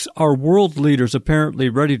risks are world leaders apparently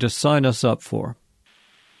ready to sign us up for?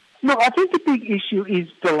 Look, I think the big issue is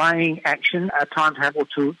delaying action, a timetable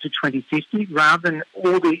to 2050, rather than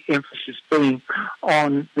all the emphasis being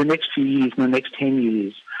on the next few years and the next 10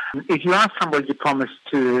 years. If you ask somebody to promise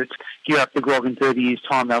to give up the grog in 30 years'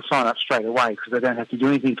 time, they'll sign up straight away because they don't have to do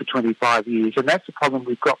anything for 25 years. And that's the problem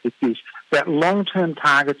we've got with this, that long-term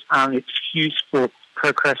targets are an excuse for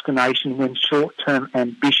procrastination when short-term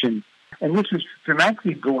ambition. And this was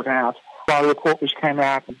dramatically brought out by a report which came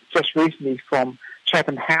out just recently from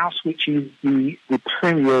Chatham House, which is the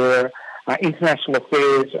premier international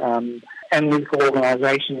affairs analytical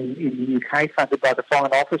organisation in the UK, funded by the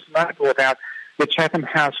Foreign Office, and they brought out the Chatham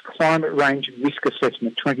House Climate Range Risk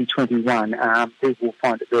Assessment 2021. People will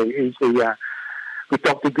find it very easily with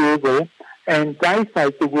Dr. Google. And they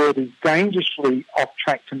say the world is dangerously off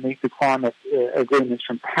track to meet the climate agreements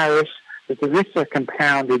from Paris, that the risks are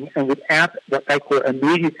compounding, and without what they call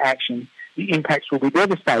immediate action, the impacts will be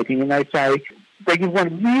devastating. And they say, they give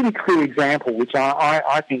one really clear example, which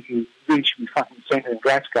I think is really should be front and centre in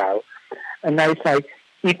Glasgow. And they say,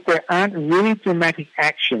 if there aren't really dramatic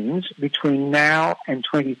actions between now and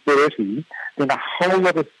 2030, then a whole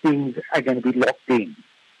lot of things are going to be locked in.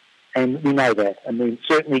 And we know that. I mean,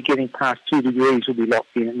 certainly getting past 2 degrees will be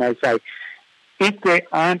locked in. And they say, if there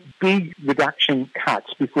aren't big reduction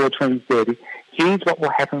cuts before 2030, here's what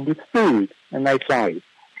will happen with food. And they say,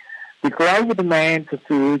 the global demand for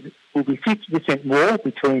food will be 50% more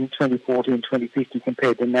between 2040 and 2050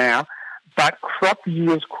 compared to now, but crop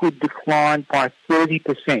yields could decline by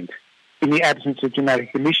 30% in the absence of genetic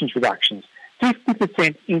emissions reductions.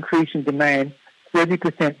 50% increase in demand,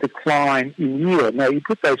 30% decline in yield. Now, you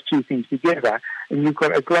put those two things together, and you've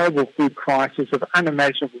got a global food crisis of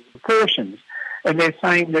unimaginable proportions. And they're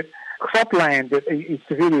saying that cropland that is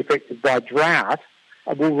severely affected by drought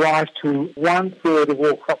will rise to 1/3 of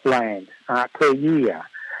all cropland per year.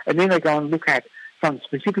 And then they go and look at some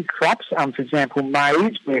specific crops, for example,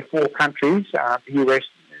 maize, where 4 countries, the US,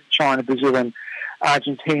 China, Brazil and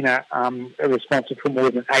Argentina, are responsible for more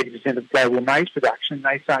than 80% of global maize production.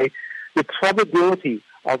 They say the probability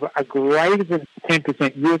of a greater than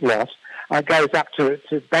 10% yield loss goes up to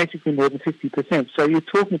basically more than 50%. So you're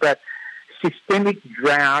talking about systemic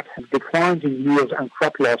drought, declines in yields and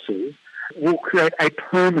crop losses will create a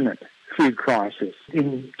permanent food crisis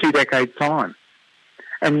in 2 decades' time.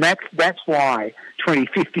 And that's why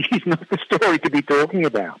 2050 is not the story to be talking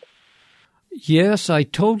about. Yes, I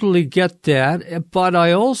totally get that. But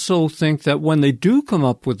I also think that when they do come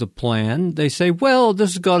up with a plan, they say, well,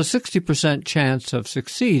 this has got a 60% chance of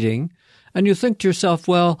succeeding. And you think to yourself,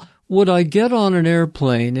 well, would I get on an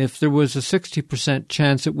airplane if there was a 60%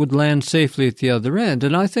 chance it would land safely at the other end?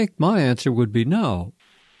 And I think my answer would be no.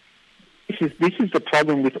 This is the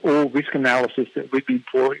problem with all risk analysis that we've been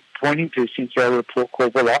pointing to since our report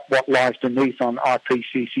called What Lies Beneath on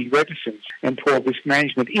IPCC reticence and poor risk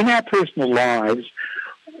management. In our personal lives,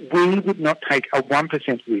 we would not take a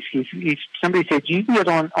 1% risk. If somebody said, you can get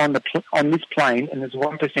on this plane and there's a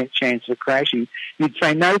 1% chance of crashing, you'd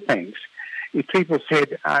say no thanks. If people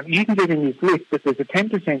said, you can get in this lift, but there's a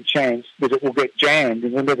 10% chance that it will get jammed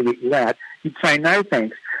and we'll never get you out, you'd say no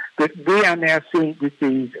thanks. But we are now seeing with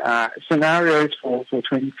these scenarios for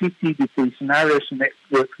 2050, with these scenarios for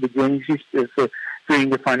network for the green system, for greening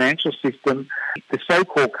the financial system, the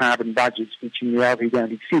so-called carbon budgets, which in reality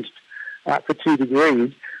don't exist, for 2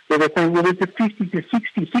 degrees, where they're saying, well, there's a 50 to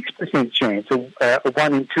 66% chance, or a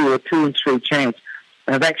 1 in 2 or 2 in 3 chance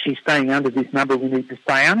of actually staying under this number we need to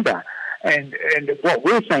stay under. And what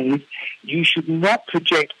we're saying is you should not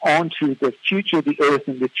project onto the future of the Earth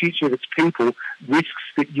and the future of its people risks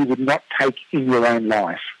that you would not take in your own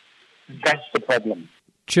life. That's the problem.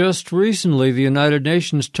 Just recently, the United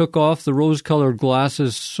Nations took off the rose-colored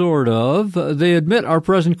glasses, sort of. They admit our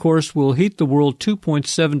present course will heat the world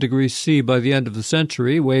 2.7 degrees C by the end of the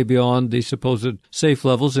century, way beyond the supposed safe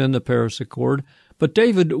levels in the Paris Accord. But,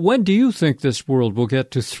 David, when do you think this world will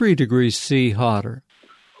get to 3 degrees C hotter?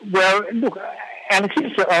 Well, look, Alex,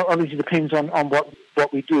 it obviously depends on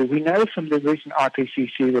what we do. We know from the recent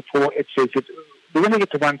IPCC report, it says that we're going to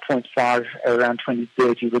get to 1.5 around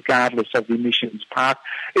 2030, regardless of the emissions path.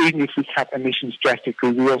 Even if we cut emissions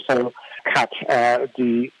drastically, we also cut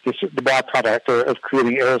the byproduct of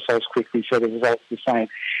creating aerosols quickly, so the result's the same.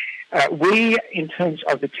 We, in terms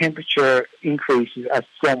of the temperature increases, are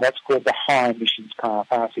still on what's called the high emissions path,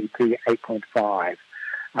 RCP 8.5.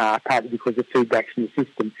 Partly because of feedback from the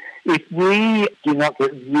system. If we do not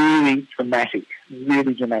get really dramatic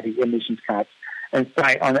emissions cuts and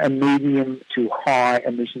stay on a medium to high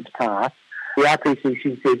emissions path, the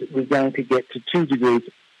IPCC says we're going to get to 2 degrees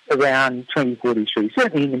around 2043,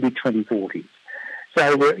 certainly in the mid-2040s.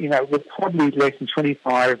 So we're probably less than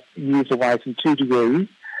 25 years away from 2 degrees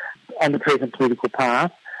on the present political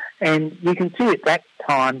path. And we can see at that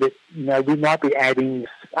time that, we might be adding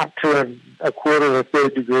up to a quarter or a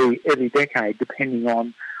third degree every decade, depending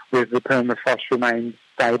on whether the permafrost remains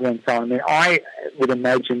stable and so on. I would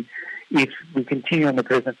imagine if we continue on the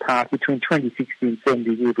present path, between 2060 and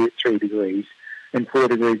 70, we'll be at 3 degrees and 4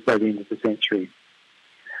 degrees by the end of the century.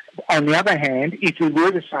 On the other hand, if we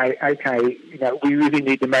were to say, okay, we really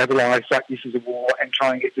need to mobilise like this is a war and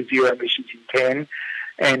try and get to zero emissions in 10,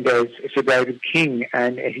 and as Sir David King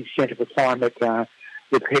and his Centre for Climate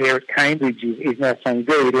Repair at Cambridge is now saying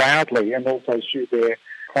very loudly, and also through their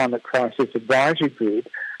Climate Crisis Advisory Group,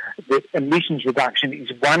 that emissions reduction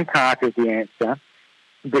is one part of the answer,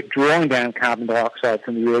 but drawing down carbon dioxide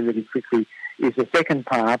from the air really quickly is the second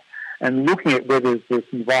part, and looking at whether there's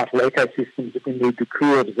some vital ecosystems that we need to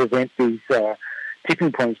cure to prevent these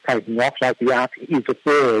tipping points taking off, like the Arctic is a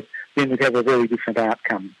third, then we'd have a very different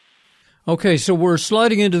outcome. Okay, so we're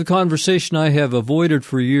sliding into the conversation I have avoided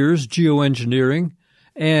for years, geoengineering.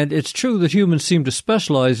 And it's true that humans seem to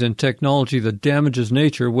specialize in technology that damages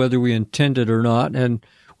nature, whether we intend it or not, and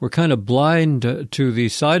we're kind of blind to the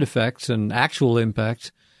side effects and actual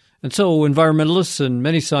impacts. And so environmentalists and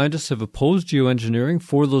many scientists have opposed geoengineering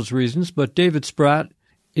for those reasons. But David Spratt,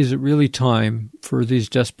 is it really time for these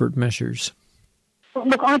desperate measures? Well,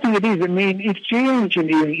 look, I think it is. I mean, if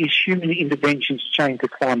geoengineering is human intervention to change the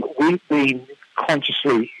climate, we've been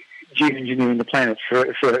consciously geoengineering the planet for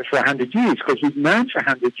 100 years, because we've known for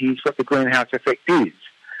 100 years what the greenhouse effect is.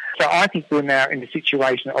 So I think we're now in the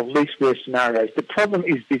situation of least worst scenarios. The problem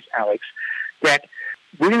is this, Alex, that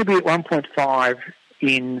we're going to be at 1.5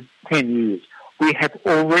 in 10 years. We have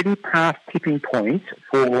already passed tipping points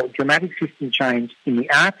for dramatic system change in the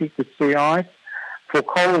Arctic with sea ice, for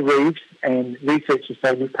coral reefs, and researchers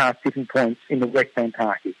say we've passed tipping points in the West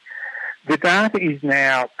Antarctic. The data is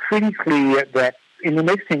now pretty clear that in the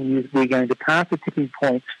next 10 years we're going to pass the tipping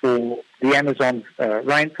points for the Amazon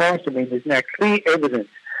rainforest. I mean, there's now clear evidence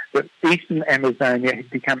that eastern Amazonia has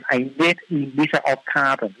become a net emitter of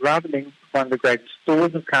carbon. Rather than one of the great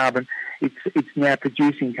stores of carbon, it's now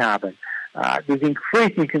producing carbon. There's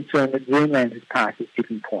increasing concern that Greenland has passed its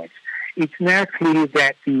tipping points. It's now clear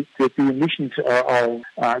that the emissions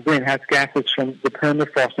of greenhouse gases from the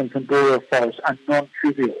permafrost and from boreal forests are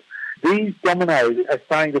non-trivial. These dominoes are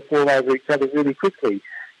starting to fall over each other really quickly,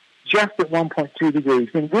 just at 1.2 degrees.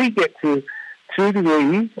 When we get to 2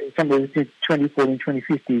 degrees, somewhere between 2040 and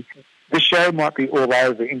 2050, the show might be all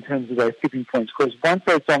over in terms of those tipping points, because once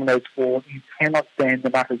those dominoes fall, you cannot stand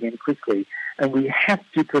them up again quickly. And we have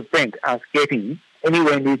to prevent us getting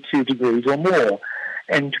anywhere near 2 degrees or more.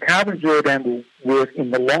 And carbon drawdown will work in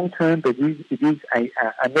the long term, but it is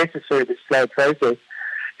a necessary but slow process.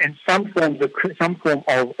 And some form of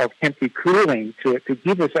temporary cooling to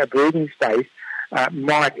give us a breathing space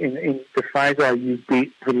might, in the phrase I use,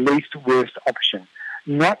 be the least worst option.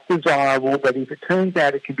 Not desirable, but if it turns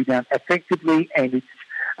out it can be done effectively and it's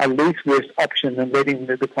a least worst option than letting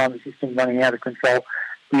the climate system running out of control,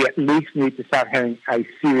 we at least need to start having a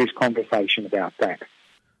serious conversation about that.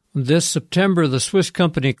 This September, the Swiss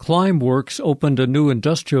company Climeworks opened a new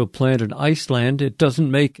industrial plant in Iceland. It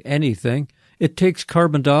doesn't make anything. It takes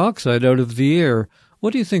carbon dioxide out of the air.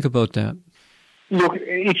 What do you think about that? Look,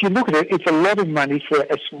 if you look at it, it's a lot of money for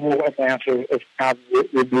a small amount of carbon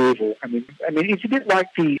removal. I mean, it's a bit like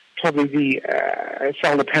the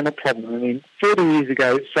solar panel problem. I mean, 30 years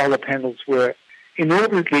ago, solar panels were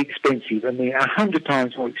inordinately expensive. I mean, 100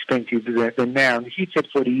 times more expensive than now. And if you said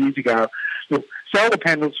 40 years ago, look, solar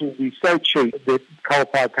panels will be so cheap that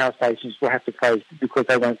coal-fired power stations will have to close because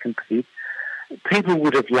they won't compete, people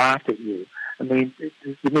would have laughed at you. I mean,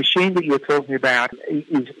 the machine that you're talking about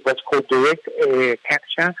is what's called direct air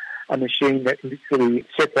capture, a machine that literally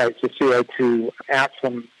separates the CO2 out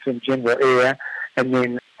from general air, and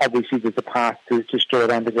then obviously there's a path to store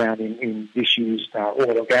it underground in disused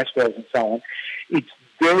oil or gas wells and so on. It's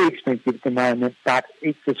very expensive at the moment, but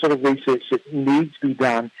it's the sort of research that needs to be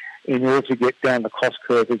done in order to get down the cost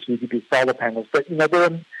curve as we do solar panels. But, you know, there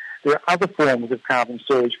are other forms of carbon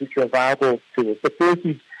storage which are available to us. The first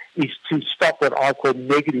is to stop what I call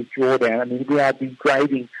negative drawdown. I mean, we are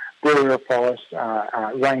degrading boreal forests,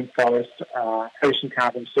 rainforests, ocean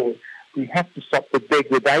carbon stores. We have to stop the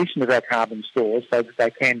degradation of our carbon stores so that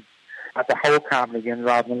they can the whole carbon again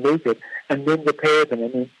rather than lose it, and then repair them. I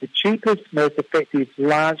mean, the cheapest, most effective,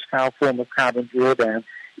 large-scale form of carbon drawdown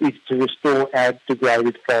is to restore our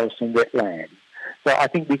degraded forests and wetlands. So I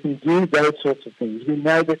think we can do those sorts of things. We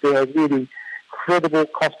know that there are really credible,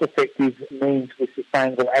 cost-effective means with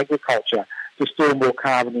sustainable agriculture to store more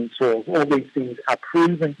carbon in soils. All these things are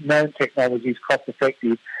proven, known technologies,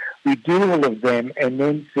 cost-effective. We do all of them and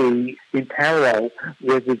then see in parallel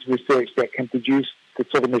where there's research that can produce the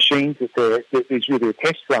sort of machines that is really a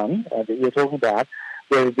test run that you're talking about,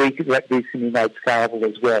 where these can be made scalable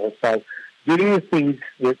as well. So doing the things,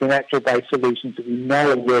 the natural-based solutions that we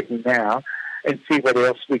know are working now, and see what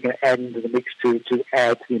else we can add into the mix to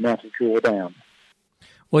add to the amount of drawdown.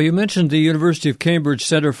 Well, you mentioned the University of Cambridge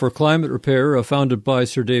Centre for Climate Repair, founded by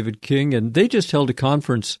Sir David King, and they just held a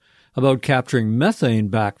conference about capturing methane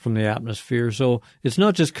back from the atmosphere. So it's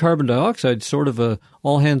not just carbon dioxide, sort of a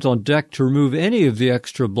all hands on deck to remove any of the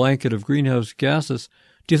extra blanket of greenhouse gases.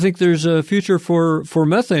 Do you think there's a future for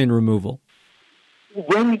methane removal?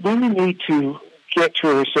 When we need to get to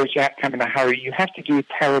a research outcome in a hurry, you have to do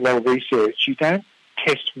parallel research. You don't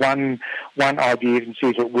test one idea and see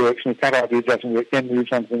if it works, and if that idea doesn't work, then move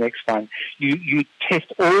on to the next one. You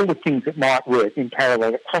test all the things that might work in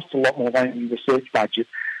parallel. It costs a lot more than your research budget.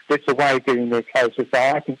 That's a way of getting there closer. So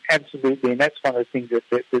I think absolutely, and that's one of the things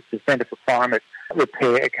that the Centre for Climate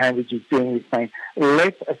Repair at Cambridge is doing, is saying,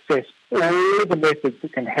 let's assess all the methods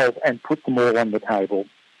that can help and put them all on the table.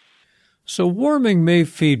 So warming may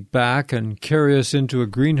feed back and carry us into a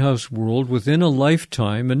greenhouse world within a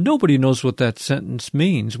lifetime, and nobody knows what that sentence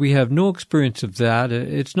means. We have no experience of that.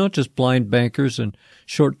 It's not just blind bankers and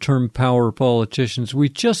short-term power politicians. We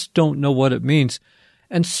just don't know what it means.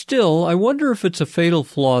 And still, I wonder if it's a fatal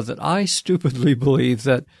flaw that I stupidly believe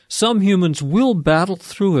that some humans will battle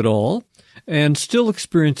through it all and still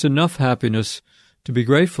experience enough happiness to be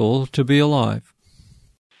grateful to be alive.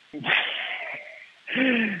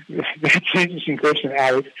 That's an interesting question,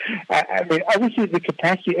 Alex. I mean, obviously the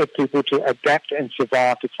capacity of people to adapt and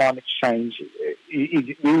survive to climate change is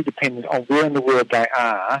really dependent on where in the world they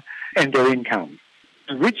are and their income.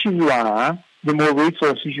 The richer you are, the more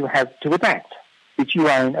resources you have to adapt. If you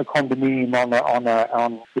own a condominium on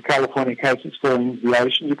the California coast that's falling into the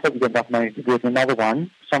ocean, you've probably got enough money to build another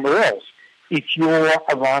one somewhere else. If you're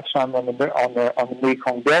a lifetime on the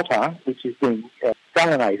Mekong Delta, which is being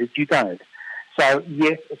salinated, you don't. So,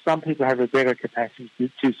 yes, some people have a better capacity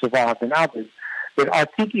to survive than others, but I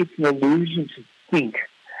think it's an illusion to think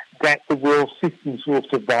that the world systems will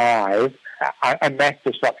survive a mass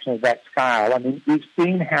disruption of that scale. I mean, we've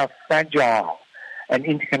seen how fragile and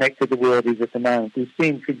interconnected the world is at the moment. We've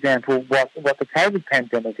seen, for example, what the COVID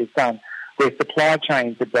pandemic has done, where supply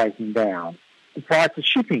chains are breaking down. The price of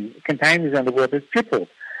shipping containers around the world has tripled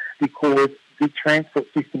because the transport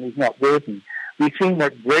system is not working. We've seen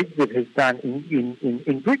what Brexit has done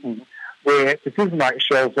in Britain, where the supermarket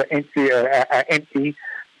shelves are empty.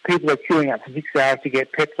 People are queuing up for 6 hours to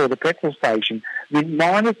get petrol at the petrol station. The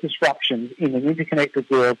minor disruptions in an interconnected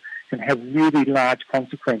world can have really large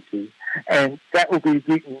consequences. And that will be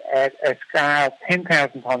written at a scale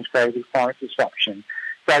 10,000 times greater than climate disruption.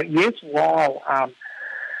 So, yes, while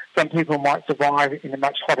some people might survive in a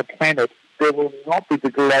much hotter planet, there will not be the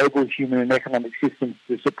global human and economic systems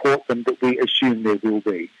to support them that we assume there will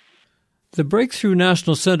be. The Breakthrough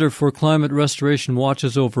National Centre for Climate Restoration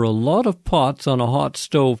watches over a lot of pots on a hot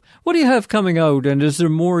stove. What do you have coming out, and is there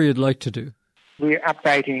more you'd like to do? We're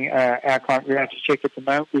updating our climate reality check at the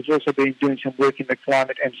moment. We've also been doing some work in the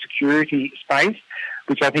climate and security space,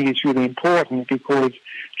 which I think is really important because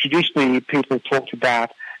traditionally people have talked about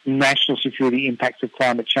national security impacts of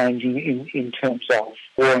climate change in terms of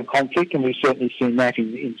war and conflict, and we've certainly seen that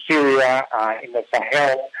in Syria, in the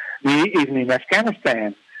Sahel, even in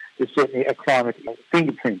Afghanistan. there's certainly a climate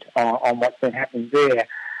fingerprint on what's been happening there.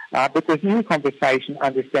 But there's new conversation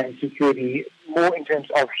understanding security more in terms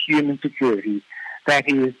of human security. That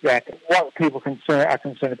is, that what people are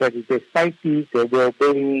concerned about is their safety, their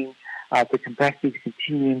well-being, the capacity to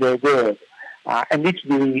continue in their work. And this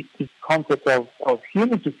concept of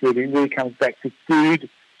human security really comes back to food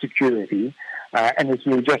security. And as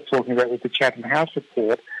we were just talking about with the Chatham House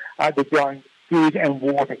report, the growing food and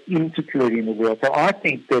water insecurity in the world. So I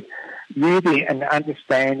think that really an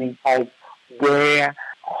understanding of where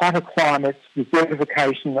hotter climates,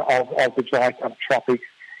 desertification of the dry subtropics,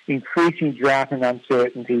 increasing drought and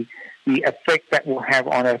uncertainty, the effect that will have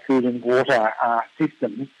on our food and water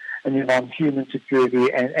systems, and then on human security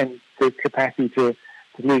and the capacity to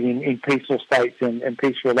live in peaceful states and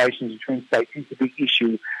peaceful relations between states is a big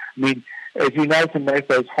issue. I mean, as you know from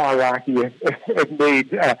those hierarchy of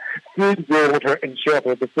needs, food, water and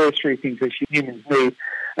shelter are the first three things that humans need.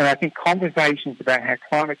 And I think conversations about how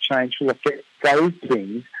climate change will affect those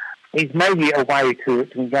things is maybe a way to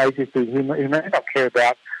engage with people who may not care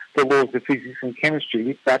about the laws of physics and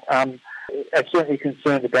chemistry, but are certainly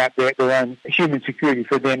concerned about their own human security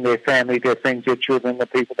for them, their family, their friends, their children, the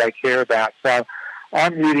people they care about. So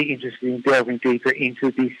I'm really interested in delving deeper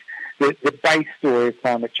into this, the base story of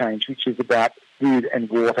climate change, which is about food and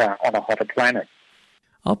water on a hotter planet.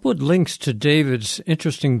 I'll put links to David's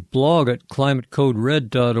interesting blog at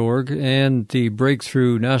climatecodered.org and the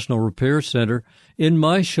Breakthrough National Repair Center in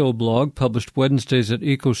my show blog, published Wednesdays at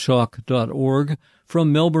ecoshock.org.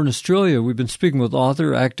 From Melbourne, Australia, we've been speaking with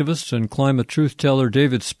author, activist, and climate truth-teller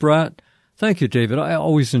David Spratt. Thank you, David. I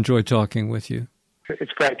always enjoy talking with you.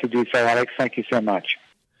 It's great to do so, Alex. Thank you so much.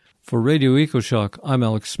 For Radio Ecoshock, I'm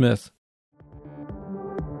Alex Smith.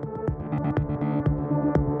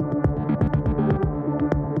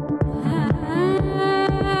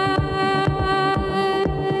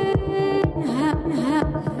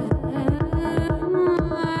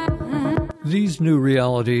 These new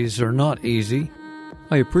realities are not easy.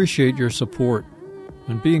 I appreciate your support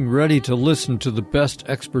and being ready to listen to the best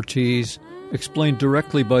expertise explained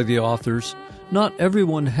directly by the authors. Not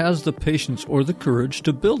everyone has the patience or the courage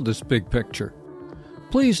to build this big picture.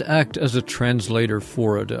 Please act as a translator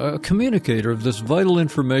for it, a communicator of this vital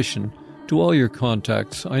information to all your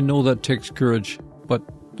contacts. I know that takes courage, but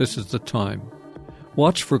this is the time.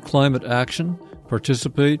 Watch for climate action,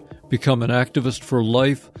 participate, become an activist for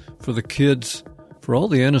life, for the kids, for all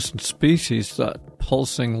the innocent species, that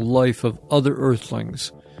pulsing life of other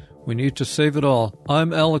earthlings. We need to save it all.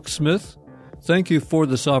 I'm Alex Smith. Thank you for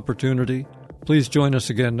this opportunity. Please join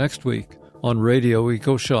us again next week on Radio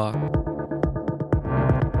Ecoshock.